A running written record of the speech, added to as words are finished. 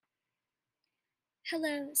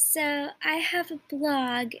Hello. So I have a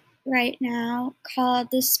blog right now called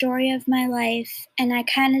The Story of My Life, and I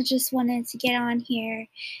kind of just wanted to get on here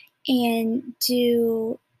and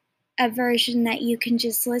do a version that you can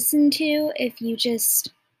just listen to if you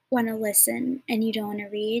just want to listen and you don't want to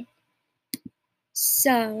read.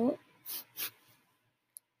 So,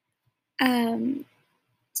 um,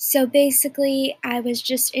 so basically, I was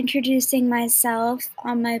just introducing myself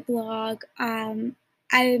on my blog. I'm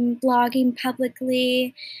blogging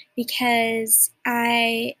publicly because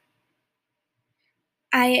I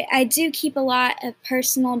do keep a lot of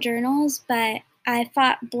personal journals, but I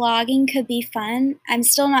thought blogging could be fun. I'm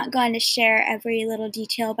still not going to share every little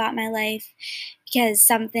detail about my life because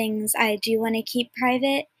some things I do want to keep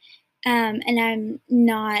private, and I'm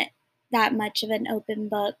not that much of an open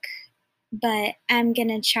book, but I'm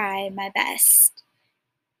gonna try my best.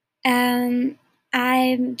 Um,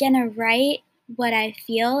 I'm gonna write what I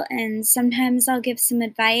feel, and sometimes I'll give some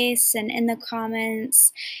advice, and in the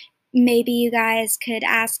comments, maybe you guys could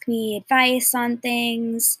ask me advice on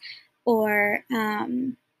things or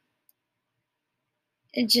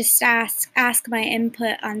just ask my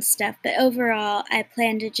input on stuff. But overall, I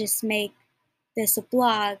plan to just make this a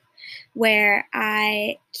blog where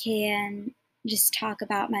I can just talk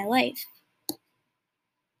about my life.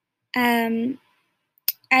 Um,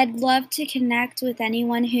 I'd love to connect with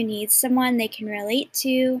anyone who needs someone they can relate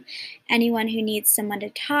to, anyone who needs someone to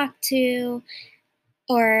talk to,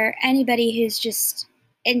 or anybody who's just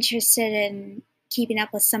interested in keeping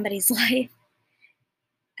up with somebody's life.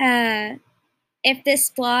 Uh, if this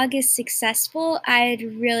blog is successful, I'd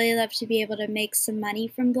really love to be able to make some money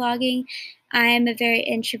from blogging. I am a very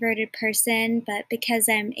introverted person, but because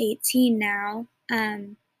I'm 18 now,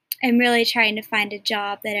 I'm really trying to find a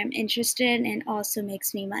job that I'm interested in and also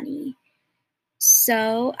makes me money.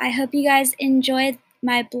 So I hope you guys enjoyed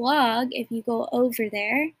my blog if you go over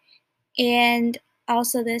there, and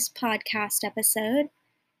also this podcast episode.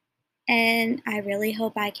 And I really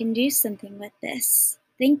hope I can do something with this.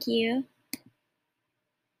 Thank you.